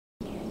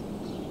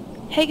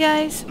Hey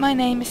guys, my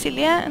name is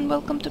Silja and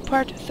welcome to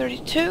part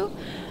 32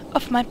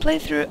 of my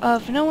playthrough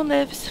of No One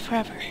Lives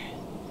Forever.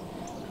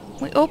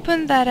 We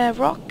opened that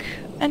rock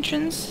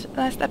entrance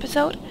last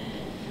episode,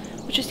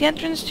 which is the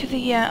entrance to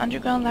the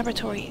underground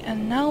laboratory,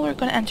 and now we're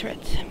gonna enter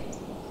it.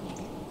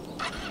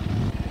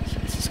 So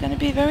this is gonna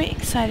be very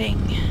exciting.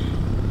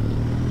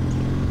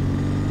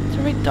 It's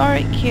very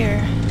dark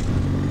here.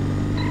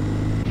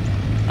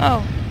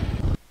 Oh,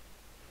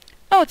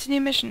 it's a new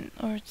mission,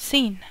 or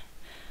scene.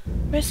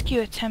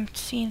 Rescue attempt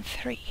scene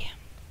 3.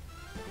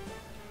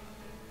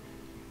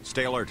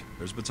 Stay alert.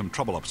 There's been some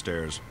trouble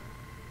upstairs.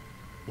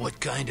 What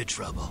kind of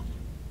trouble?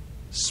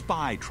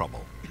 Spy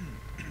trouble.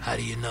 How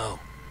do you know?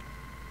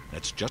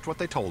 That's just what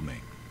they told me.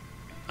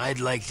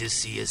 I'd like to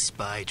see a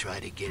spy try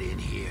to get in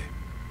here.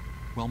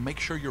 Well, make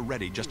sure you're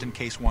ready just in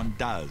case one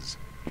does.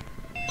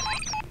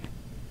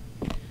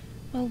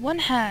 Well, one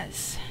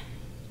has.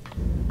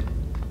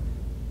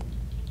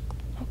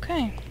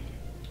 Okay.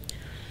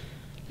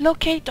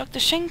 Locate Dr.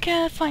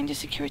 Schenke, find the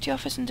security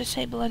office and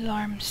disable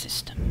alarm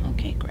system.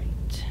 Okay, great.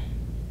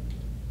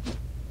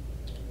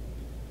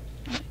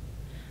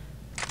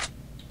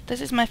 This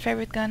is my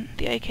favorite gun,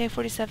 the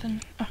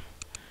AK-47. Oh.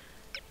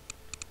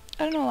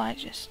 I don't know why, I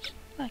just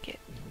like it.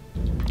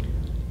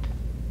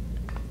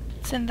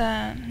 It's in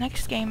the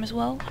next game as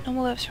well, No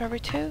One Lives Forever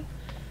 2.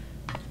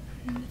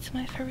 And it's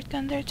my favorite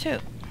gun there too.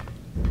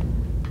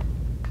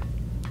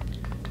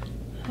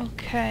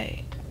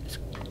 Okay.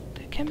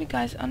 There can be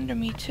guys under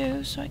me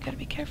too, so I gotta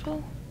be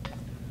careful.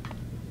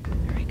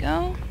 There we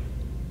go.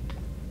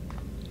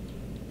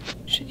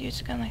 Should use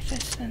a gun like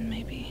this then,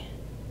 maybe.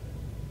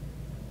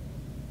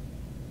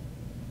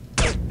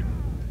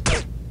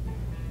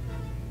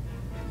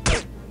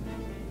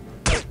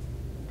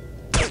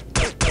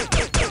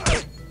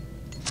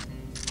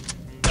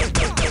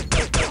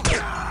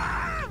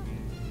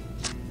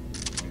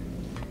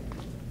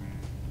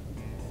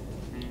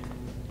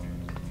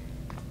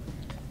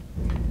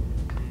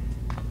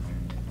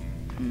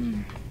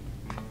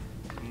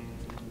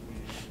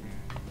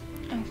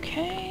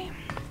 Okay.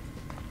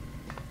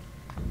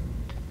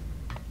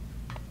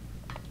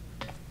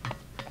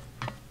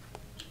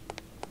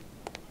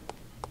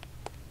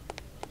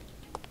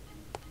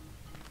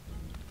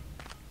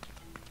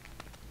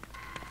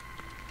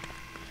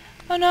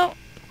 Oh no!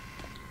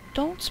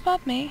 Don't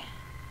spot me.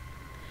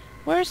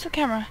 Where's the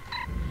camera?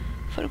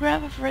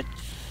 Photograph of Red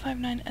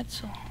 59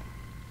 Edsel.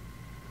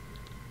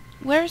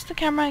 Where's the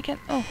camera I can...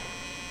 Oh.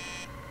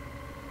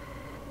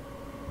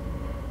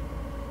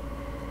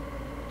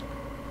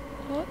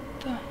 What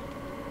the...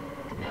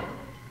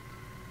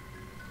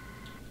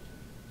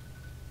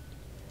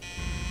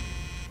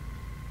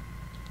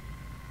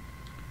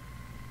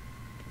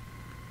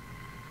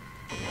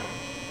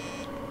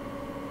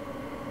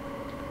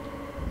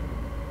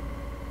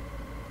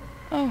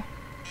 Oh.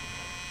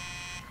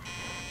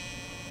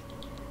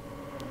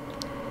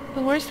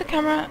 But where's the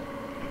camera?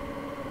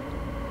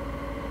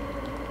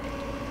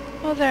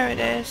 Oh, there it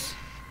is.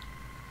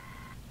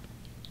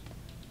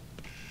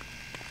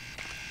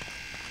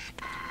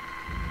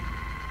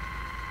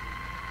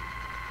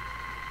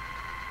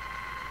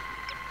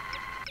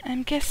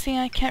 I'm guessing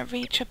I can't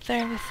reach up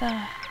there with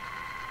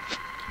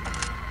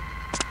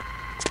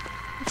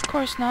Of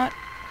course not.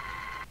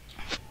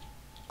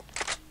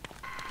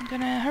 I'm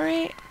gonna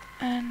hurry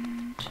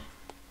and...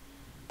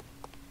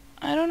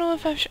 I don't know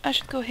if I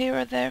should go here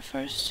or there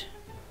first.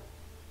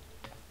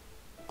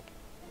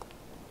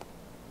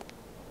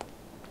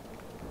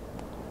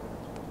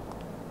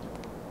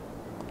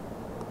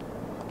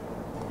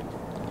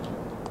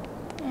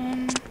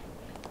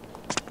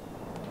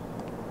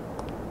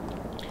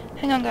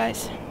 Hang on,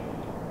 guys.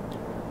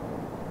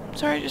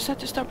 Sorry, I just had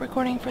to stop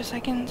recording for a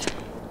second.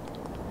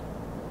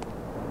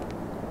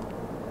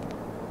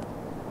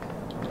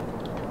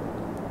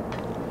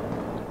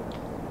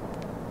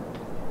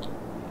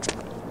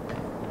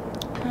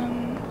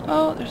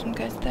 Oh, there's some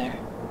guys there.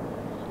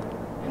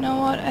 You know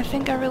what? I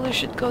think I really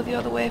should go the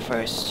other way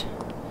first.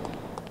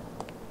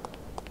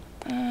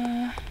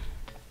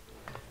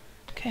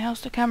 Okay,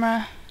 how's the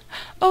camera?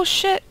 Oh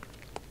shit!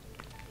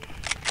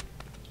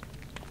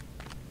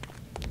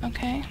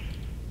 Okay.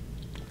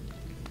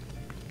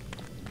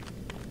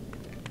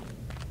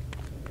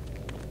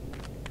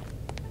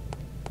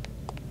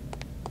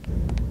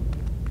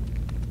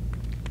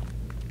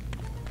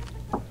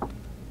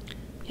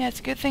 Yeah, it's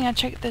a good thing I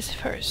checked this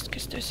first,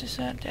 because this is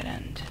a dead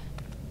end.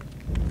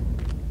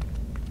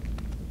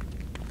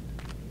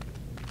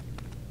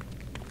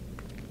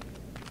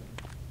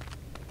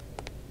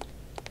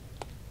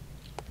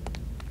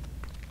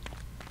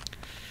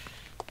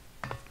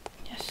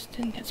 Yes,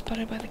 didn't get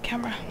spotted by the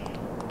camera.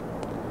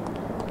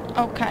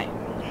 Okay.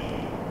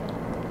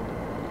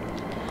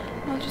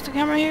 Well, just a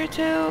camera here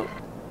too.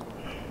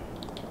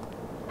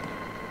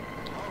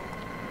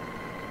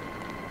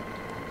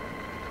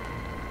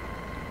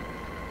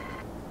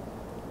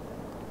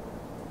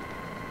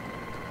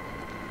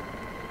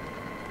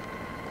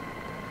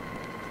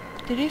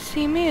 Did he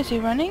see me? Is he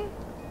running?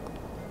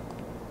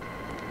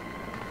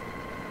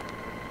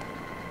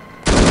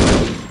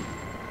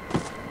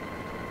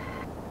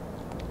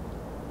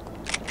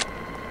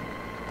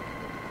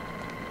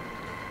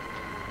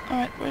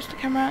 Alright, where's the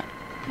camera?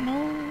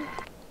 No.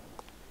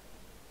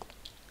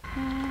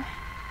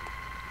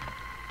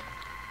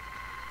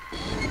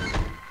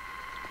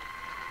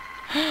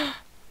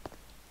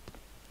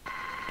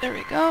 There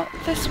we go.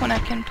 This one I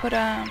can put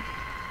a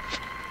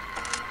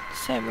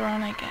saber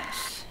on, I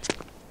guess.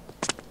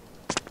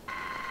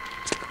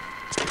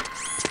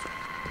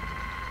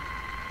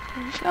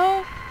 There we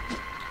go.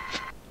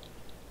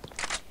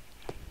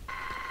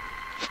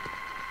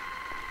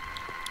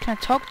 Can I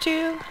talk to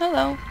you?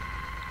 Hello.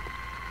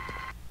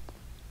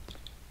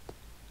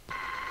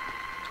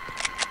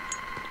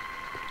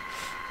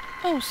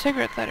 Oh,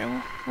 cigarette lighter.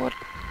 What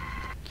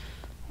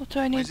do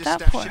I need When's this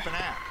that stuff for? shipping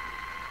out?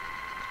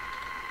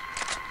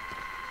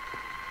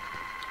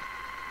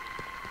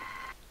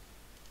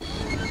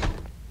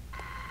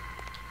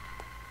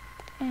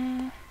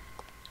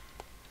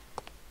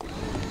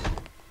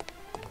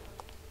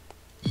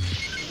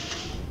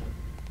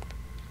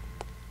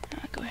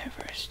 I'll go here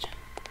first.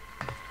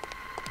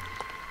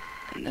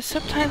 And the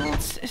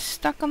subtitles is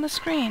stuck on the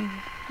screen,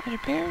 it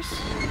appears.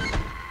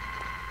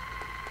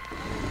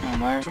 Oh,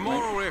 where?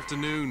 Tomorrow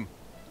afternoon.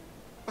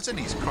 What's in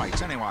these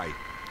crates anyway?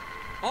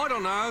 I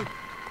don't know.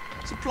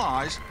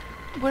 Supplies?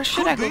 Where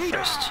should I go Could be.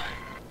 first?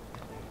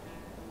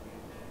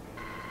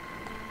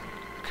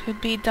 Could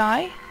be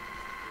die.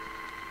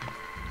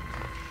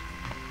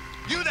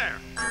 You there!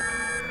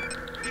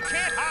 You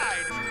can't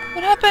hide!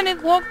 What happened?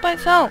 It walked by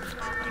itself.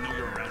 I know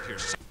you're around here.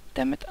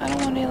 Damn it, I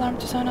don't want the alarm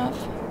to sound off.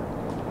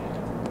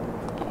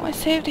 Oh, I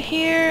saved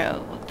here.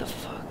 Oh, what the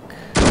fuck?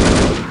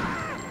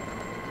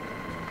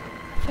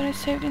 I thought I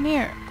saved in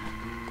here.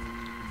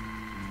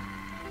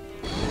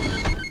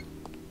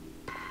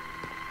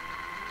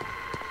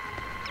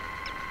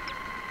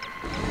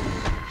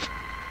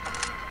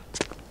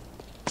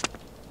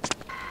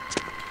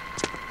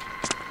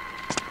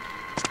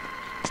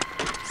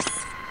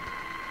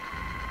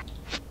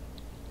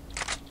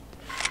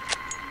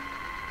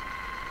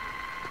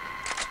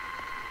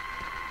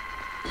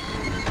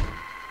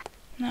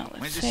 Now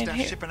let's When's this save stuff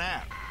here. shipping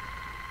out?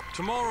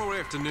 Tomorrow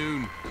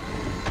afternoon.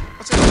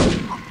 What's it?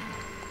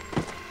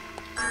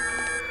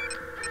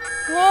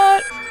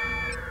 What?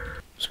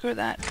 Screw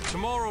that.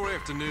 Tomorrow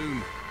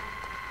afternoon.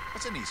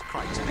 What's in these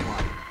crates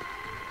anyway?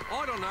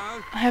 I don't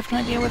know. I have no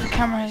idea where the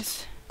camera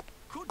is.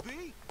 Could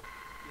be.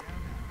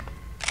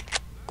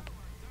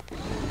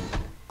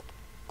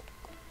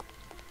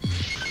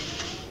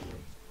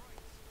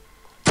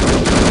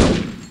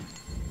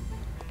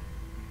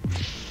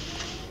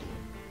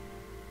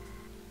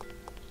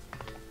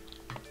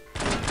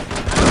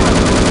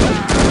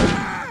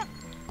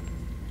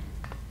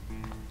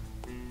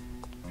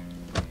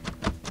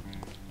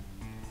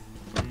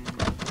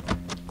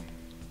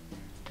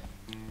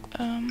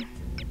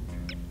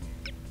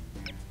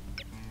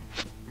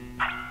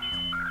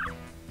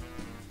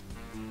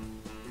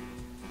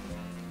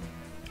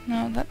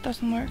 No, that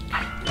doesn't work.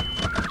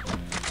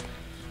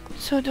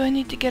 So do I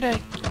need to get a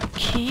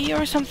key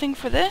or something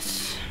for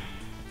this?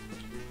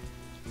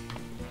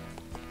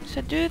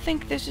 So do you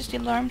think this is the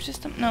alarm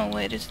system? No,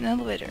 wait, it's an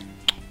elevator.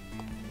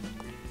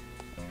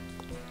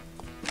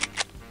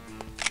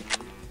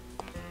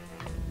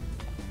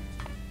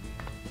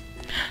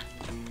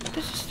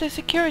 This is the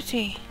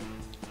security.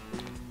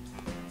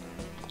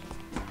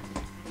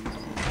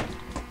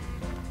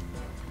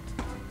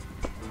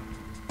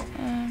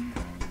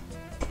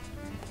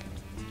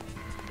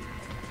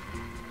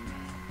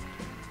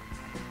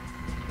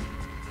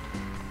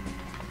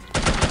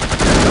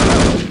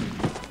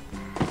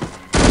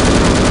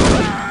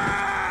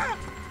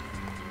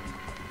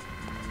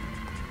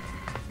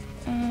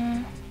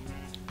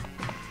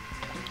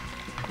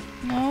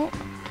 No.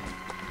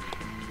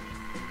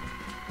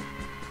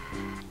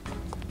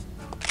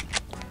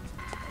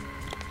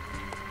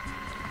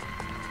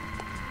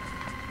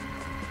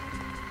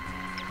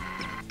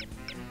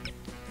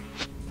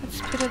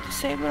 Let's put a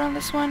disabler on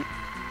this one.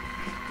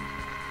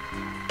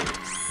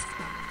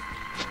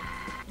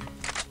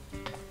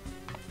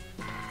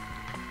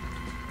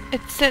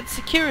 It said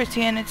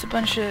security and it's a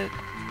bunch of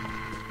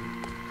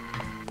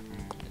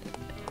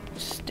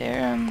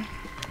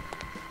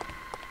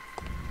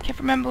can't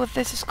remember what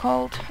this is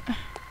called.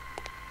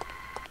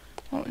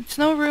 Well, it's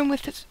no room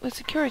with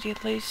security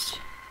at least.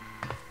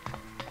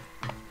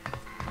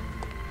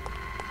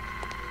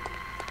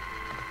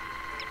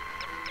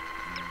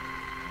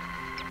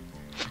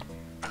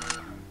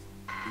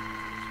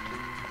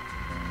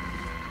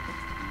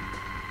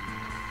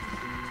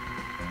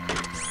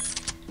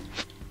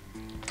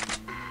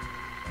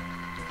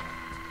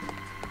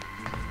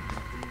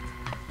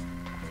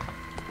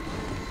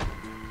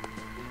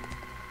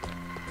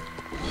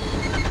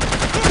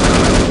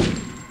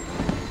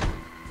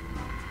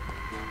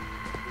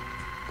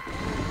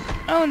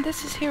 Oh, and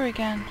this is here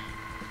again.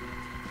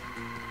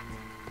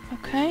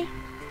 Okay.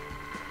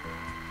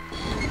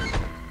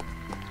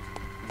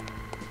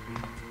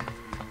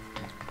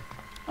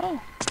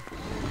 Oh.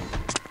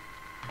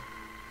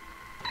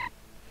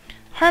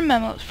 Harm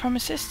memo from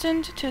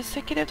Assistant to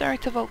Executive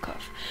Director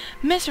Volkov.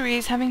 Misery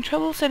is having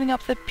trouble setting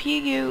up the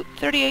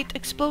PU-38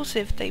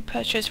 explosive they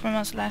purchased from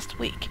us last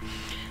week.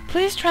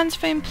 Please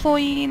transfer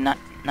employee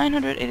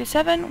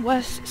 987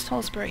 West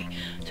Salisbury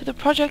to the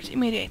project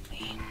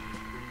immediately.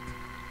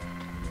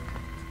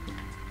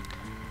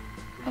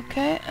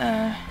 Okay,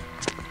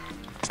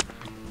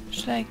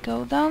 should I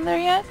go down there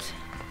yet?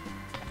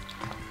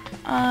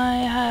 I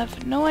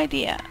have no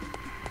idea.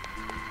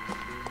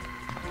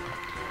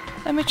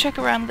 Let me check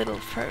around a little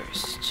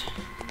first.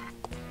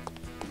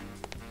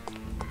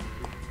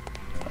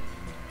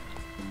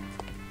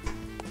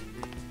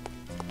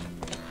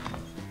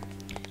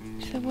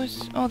 There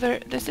was... oh,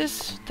 this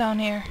is down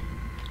here.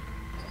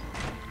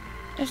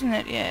 Isn't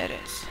it? Yeah, it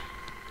is.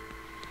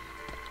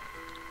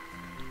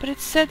 But it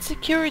said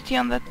security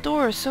on that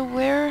door, so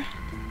where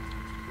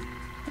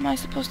am I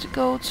supposed to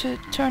go to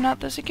turn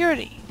out the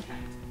security?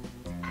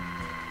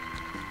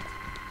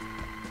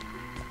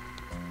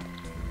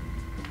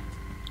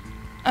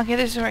 Okay,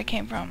 this is where I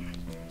came from.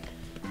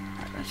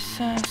 Alright,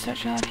 let's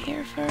search out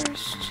here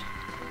first.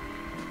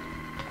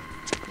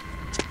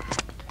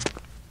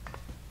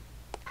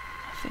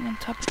 Nothing on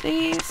top of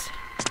these.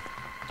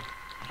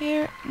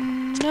 Here,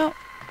 no.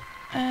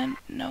 And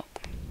no.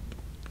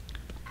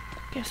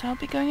 Guess I'll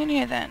be going in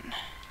here then.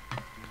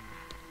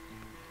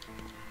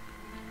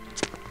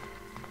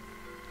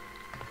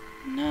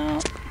 No.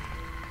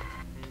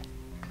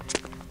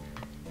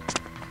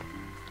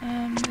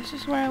 This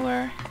is where I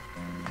were.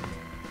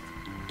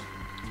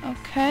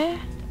 Okay.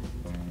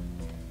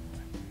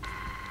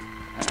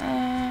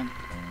 And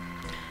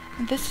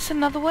this is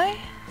another way?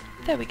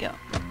 There we go.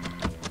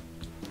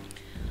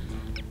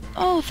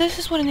 Oh, this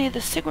is what I need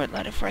the cigarette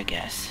lighter for, I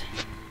guess.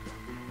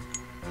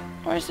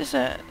 Or is this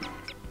a...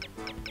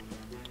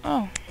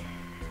 oh.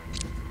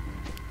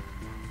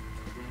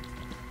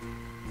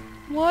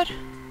 What?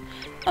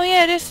 Oh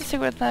yeah, it is the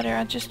cigarette lighter.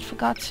 I just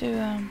forgot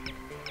to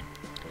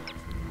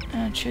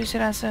choose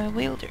it as a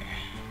wielder.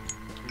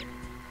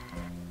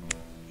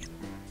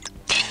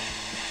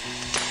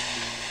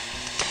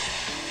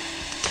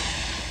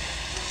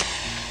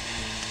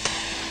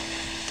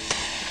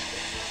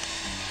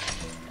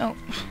 Oh,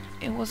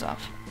 it was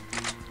off.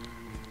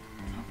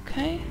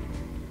 Okay.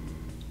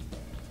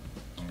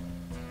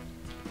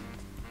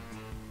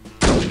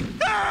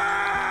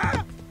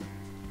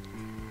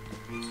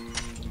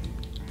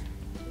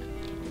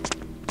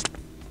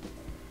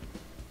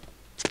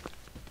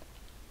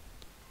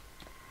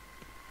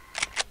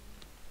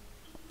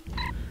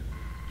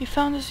 You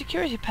found a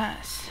security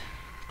pass.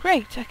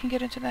 Great, I can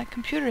get into that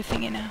computer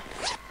thingy now.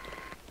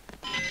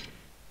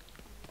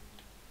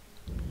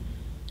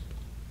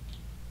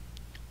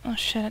 Oh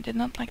shit, I did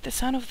not like the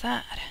sound of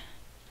that.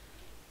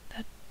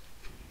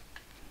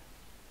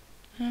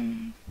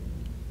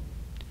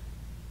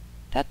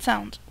 That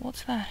sound,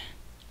 what's that?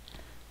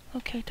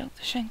 Okay,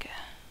 Dr. Schenker.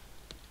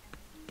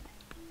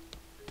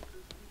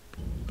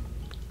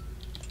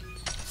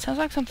 Sounds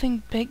like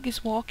something big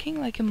is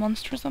walking, like a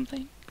monster or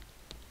something.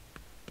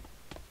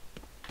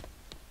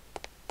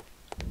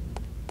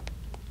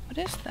 What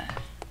is that?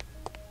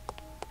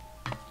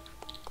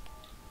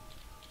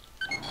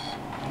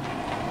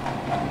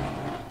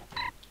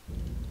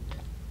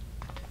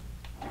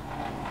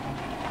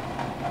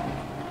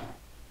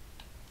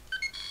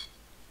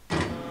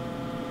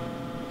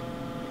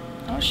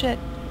 Oh shit.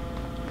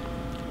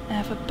 I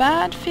have a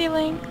bad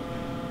feeling.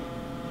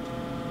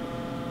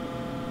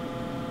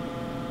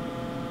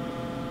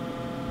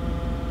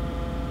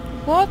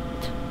 What?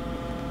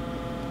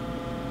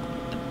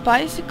 A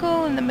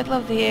bicycle in the middle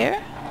of the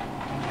air?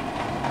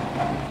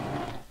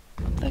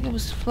 Like it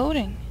was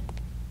floating.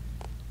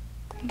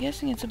 I'm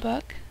guessing it's a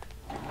bug.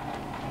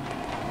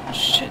 Oh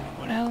shit,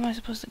 where the hell am I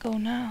supposed to go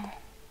now?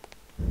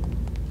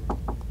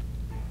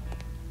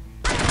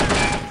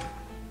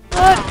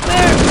 What?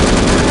 Where?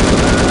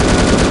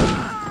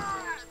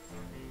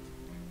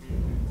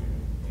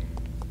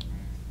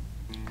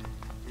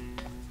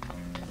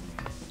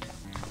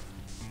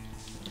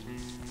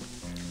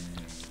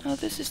 Oh,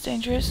 this is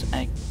dangerous.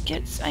 I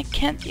guess I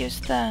can't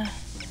use the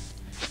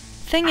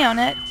thingy on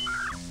it.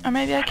 Or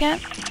maybe I can?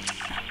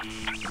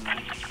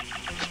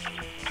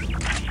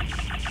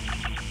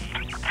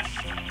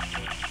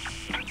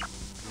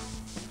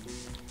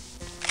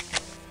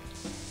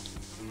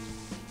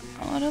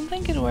 Oh, I don't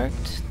think it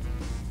worked.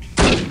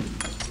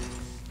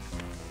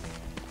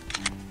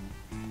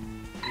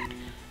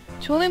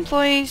 To all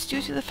employees,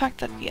 due to the fact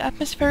that the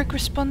atmospheric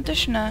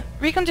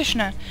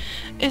reconditioner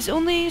is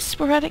only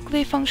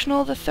sporadically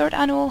functional, the 3rd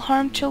annual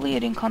Harm Chili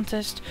Eating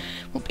Contest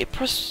will be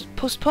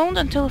postponed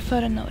until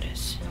further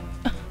notice.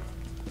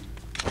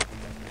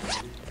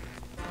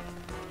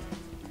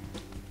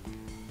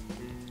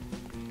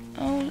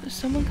 Oh, is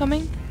someone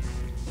coming?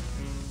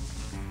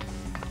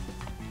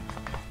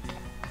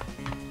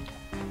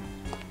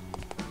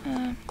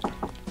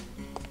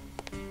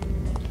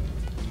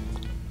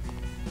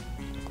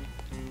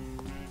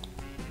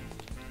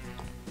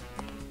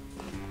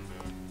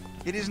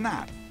 It is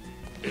not.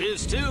 It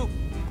is too.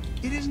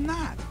 It is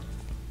not.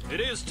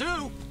 It is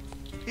too.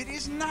 It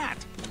is not.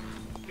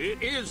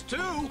 It is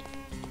too.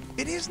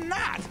 It is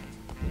not.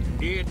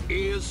 It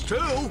is too.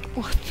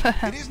 What the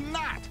hell? It is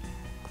not.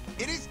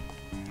 It is...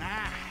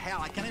 Ah, hell,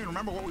 I can't even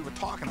remember what we were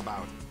talking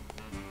about.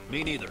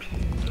 Me neither.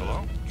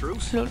 Hello?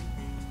 Truce? Lol.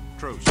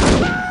 Truce.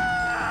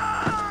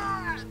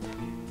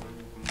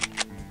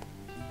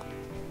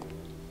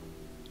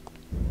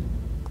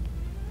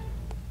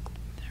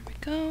 There we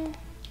go.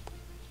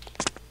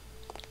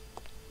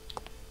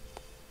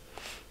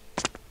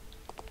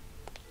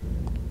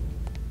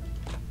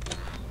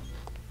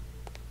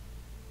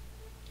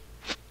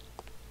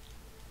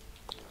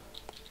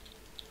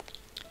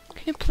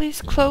 Can you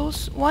please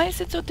close? Why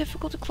is it so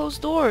difficult to close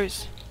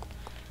doors?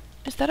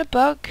 Is that a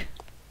bug?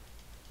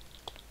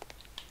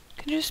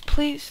 Can you just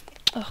please...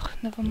 Ugh,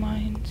 never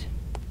mind.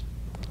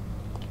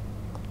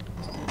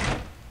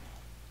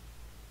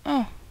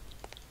 Oh.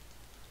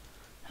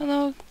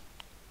 Hello.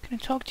 Can I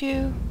talk to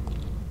you?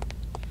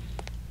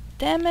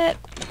 Damn it.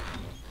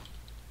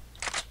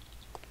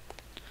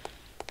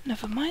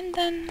 Never mind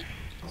then.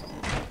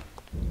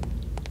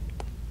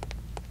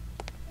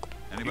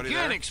 Anybody You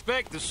can't there?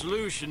 expect the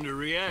solution to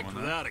react Why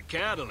not? without a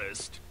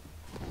catalyst.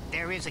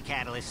 There is a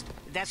catalyst.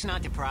 That's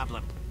not the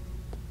problem.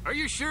 Are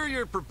you sure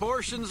your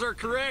proportions are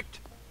correct?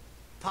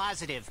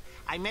 Positive.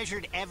 I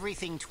measured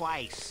everything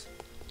twice.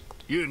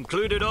 You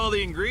included all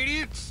the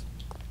ingredients?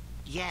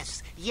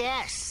 Yes,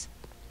 yes!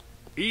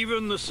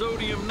 Even the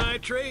sodium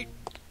nitrate?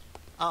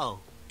 Oh,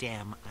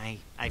 damn.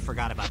 I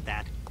forgot about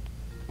that.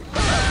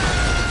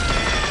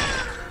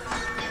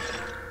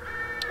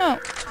 Oh,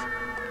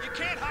 You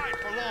can't hide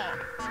for long.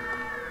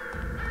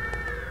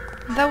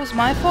 that was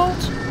my fault?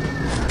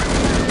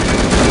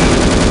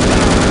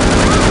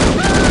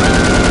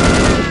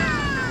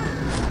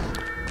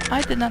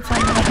 I did not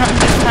find that around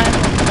this time.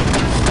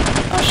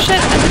 Oh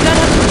shit, I did not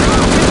have to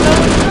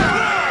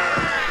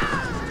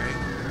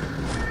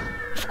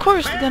reload. Of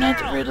course the gun had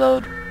to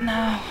reload.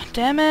 No,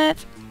 damn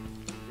it.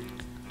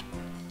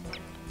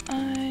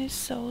 I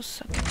so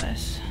suck at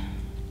this.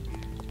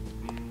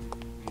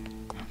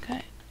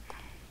 Okay.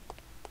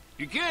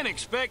 You can't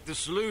expect the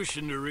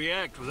solution to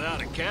react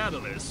without a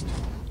catalyst.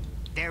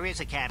 There is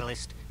a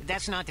catalyst.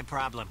 That's not the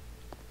problem.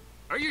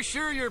 Are you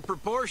sure your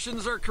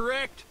proportions are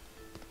correct?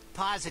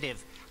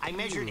 Positive. I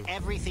measured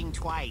everything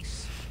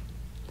twice.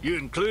 You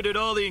included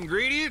all the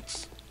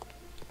ingredients?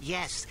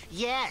 Yes,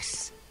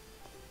 yes!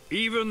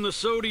 Even the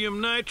sodium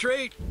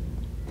nitrate?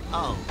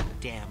 Oh,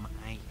 damn.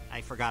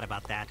 I forgot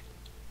about that.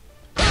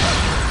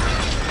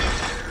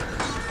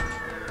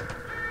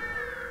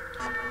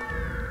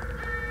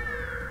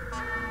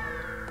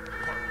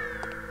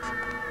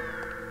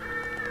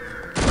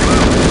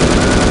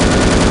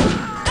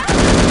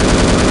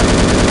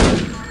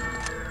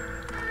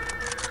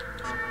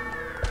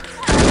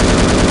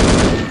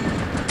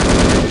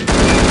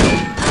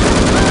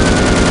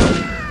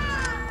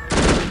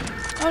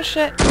 Oh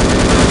shit.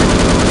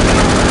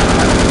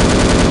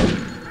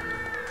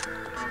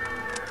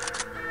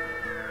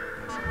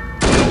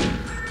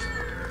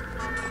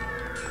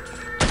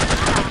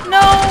 No,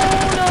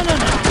 no, no,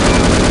 no.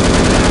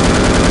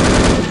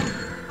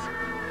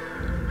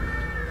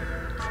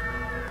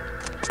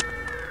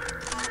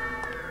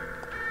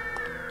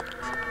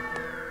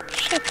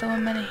 Shit, there were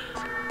many.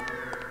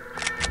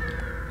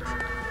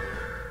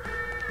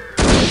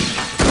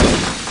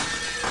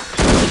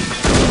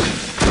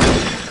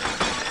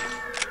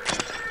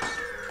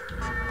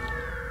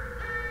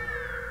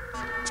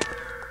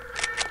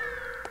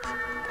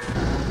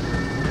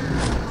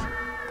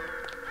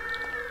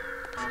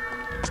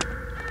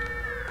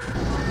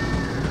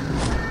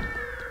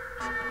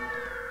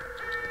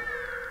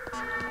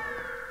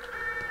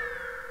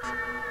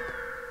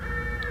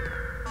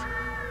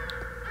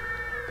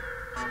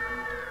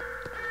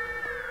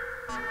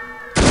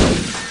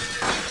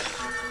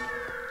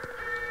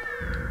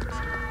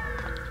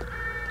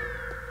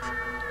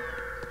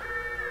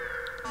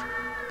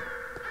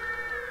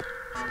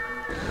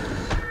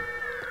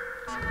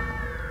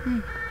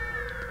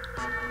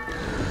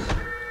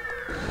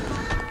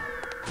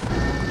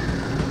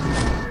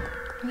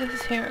 This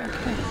is here,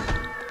 okay.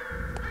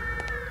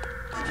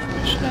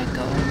 Where should I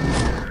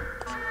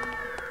go?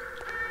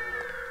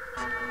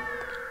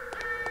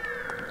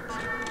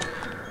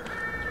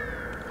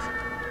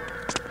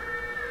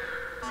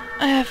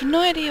 I have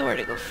no idea where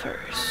to go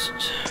first.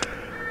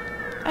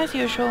 As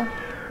usual.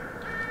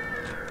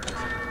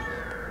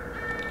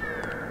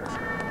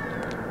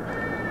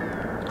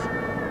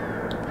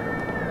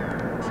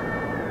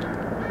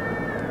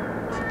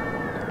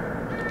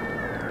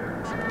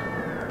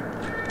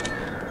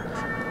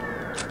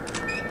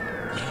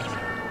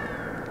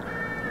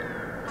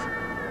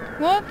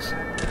 What?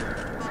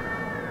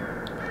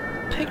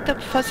 Picked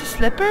up fuzzy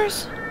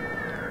slippers?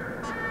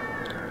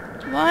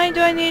 Why do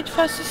I need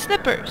fuzzy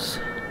slippers?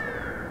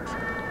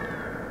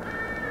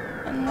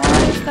 And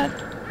why is that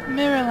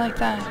mirror like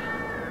that?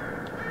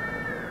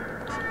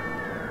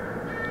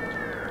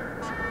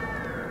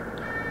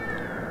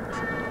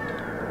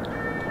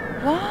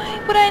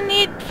 Why would I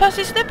need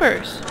fuzzy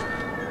slippers?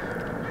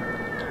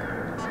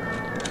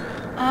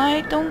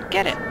 I don't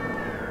get it.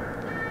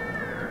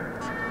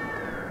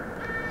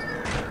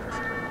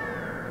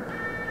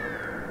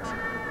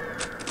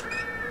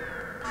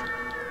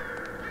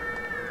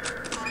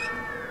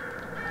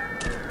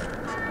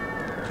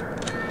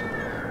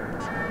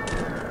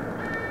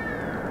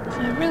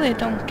 really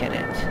don't get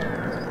it.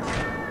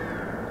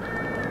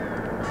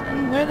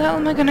 And where the hell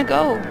am I gonna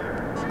go?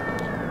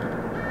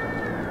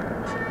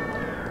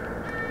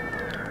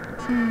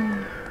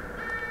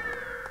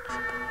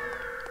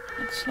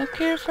 Let's look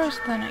here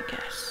first then, I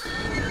guess.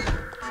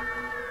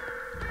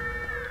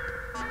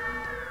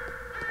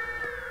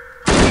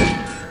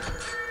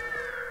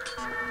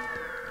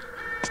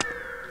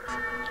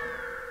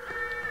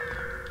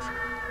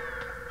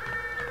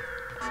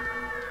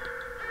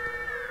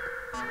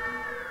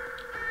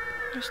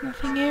 There's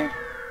nothing here.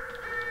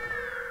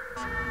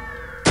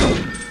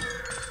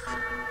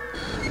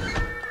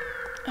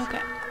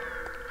 Okay.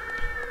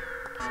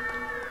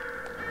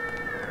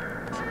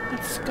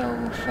 Let's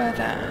go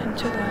further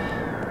into the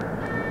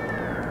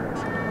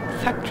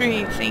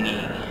factory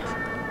thingy.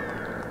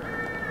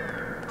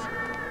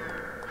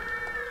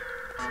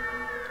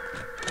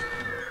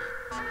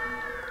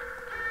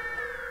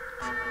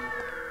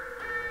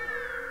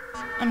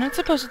 I'm not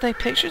supposed to take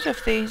pictures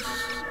of these,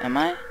 am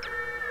I?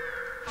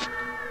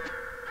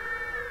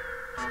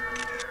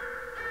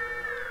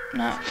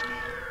 No.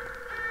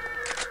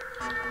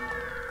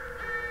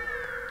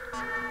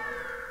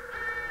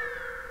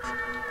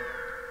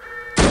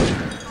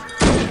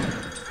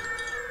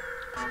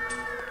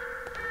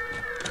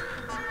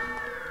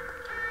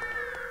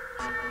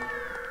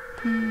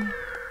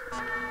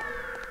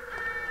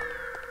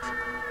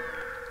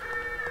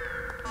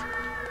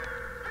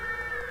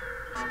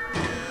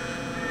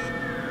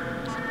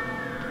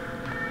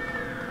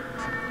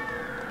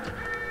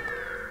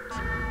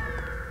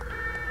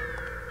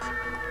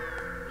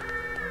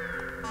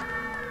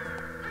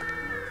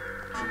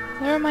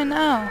 Where am I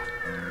now?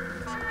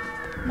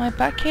 Am I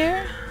back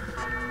here?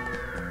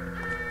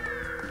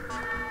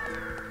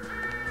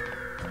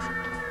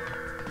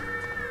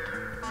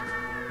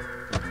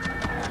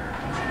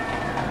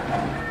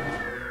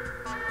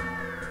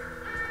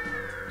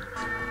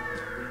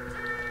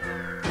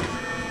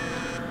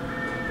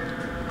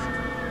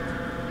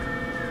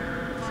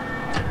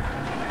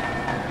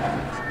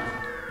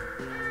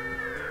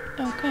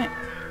 Okay.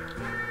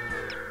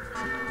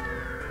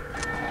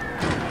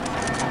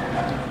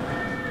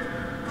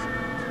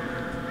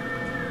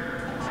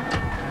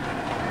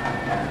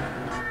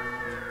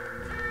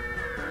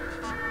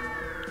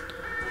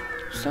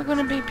 Still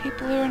gonna be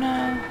people here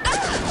now.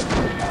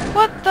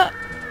 What the?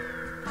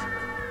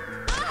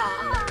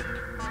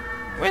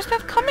 Where's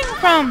that coming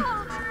from?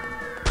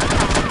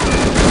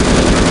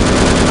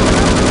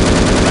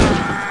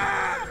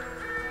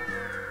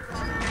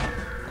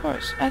 Of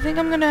course. I think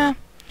I'm gonna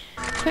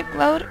quick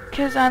load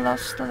because I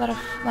lost a lot of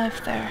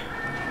life there.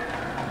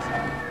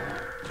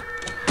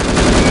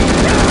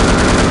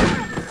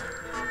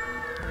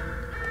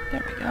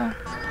 There we go.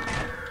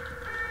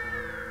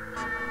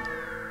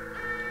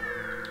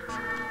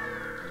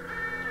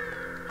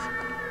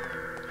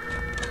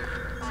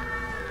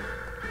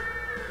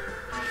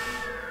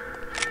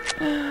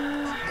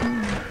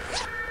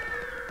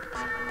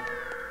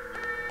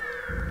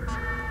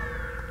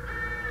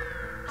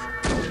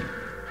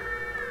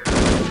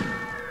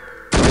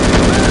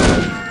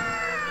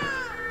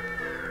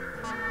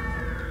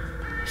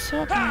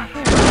 So up my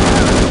hair.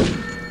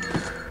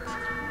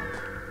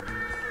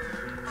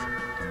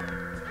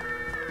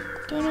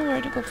 Don't know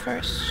where to go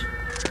first.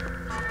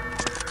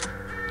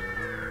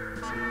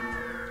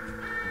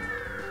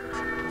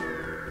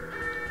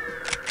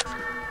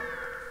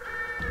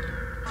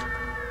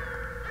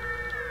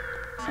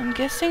 I'm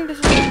guessing this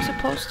is where I'm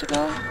supposed to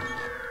go.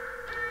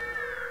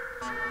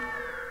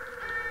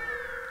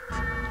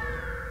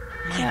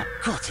 My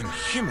God in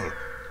Himmel!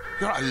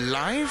 You're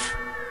alive?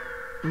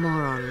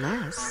 More or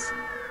less.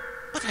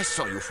 But I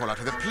saw you fall out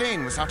of the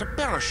plane without a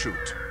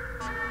parachute.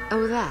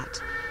 Oh,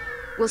 that.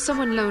 Well,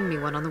 someone loaned me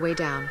one on the way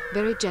down.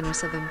 Very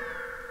generous of them.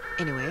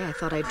 Anyway, I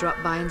thought I'd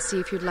drop by and see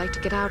if you'd like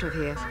to get out of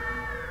here.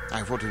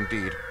 I would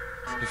indeed.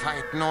 If I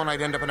had known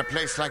I'd end up in a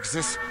place like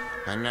this,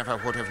 I never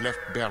would have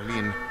left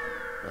Berlin.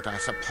 But I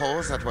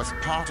suppose that was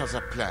part of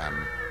the plan.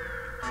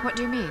 What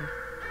do you mean?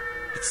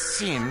 It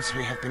seems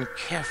we have been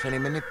carefully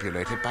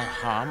manipulated by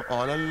Harm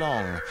all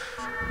along.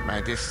 My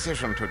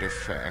decision to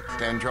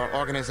defect and your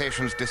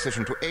organization's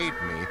decision to aid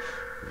me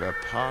were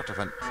part of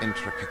an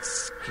intricate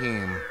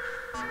scheme.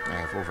 I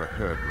have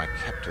overheard my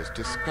captors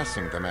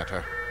discussing the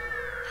matter.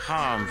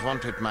 Harm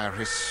wanted my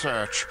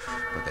research,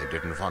 but they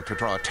didn't want to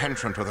draw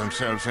attention to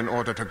themselves in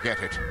order to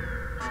get it.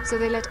 So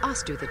they let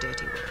us do the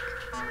dirty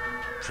work.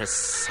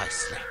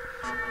 Precisely.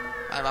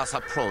 I was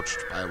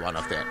approached by one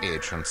of their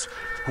agents,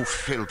 who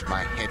filled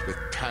my head with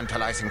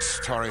tantalizing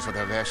stories of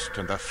the West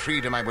and the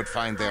freedom I would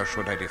find there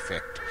should I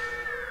defect.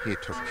 He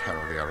took care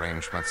of the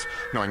arrangements,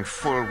 knowing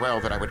full well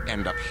that I would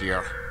end up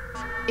here.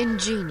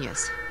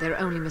 Ingenious. Their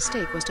only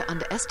mistake was to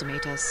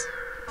underestimate us.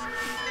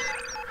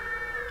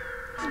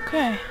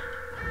 Okay.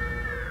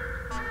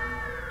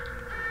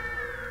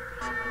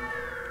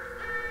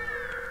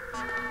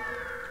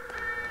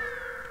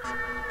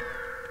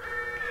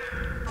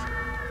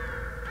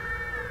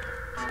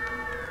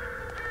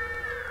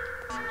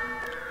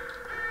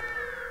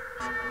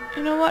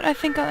 You know what? I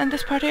think I'll end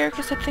this part here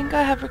because I think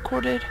I have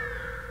recorded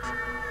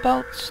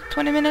about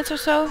 20 minutes or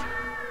so.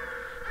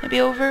 Maybe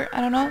over,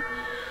 I don't know.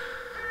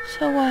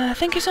 So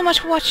thank you so much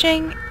for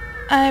watching.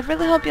 I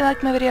really hope you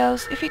like my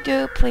videos. If you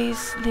do,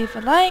 please leave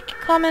a like,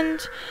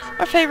 comment,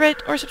 or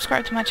favorite, or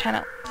subscribe to my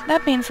channel.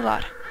 That means a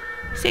lot.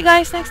 See you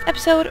guys next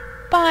episode.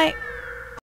 Bye!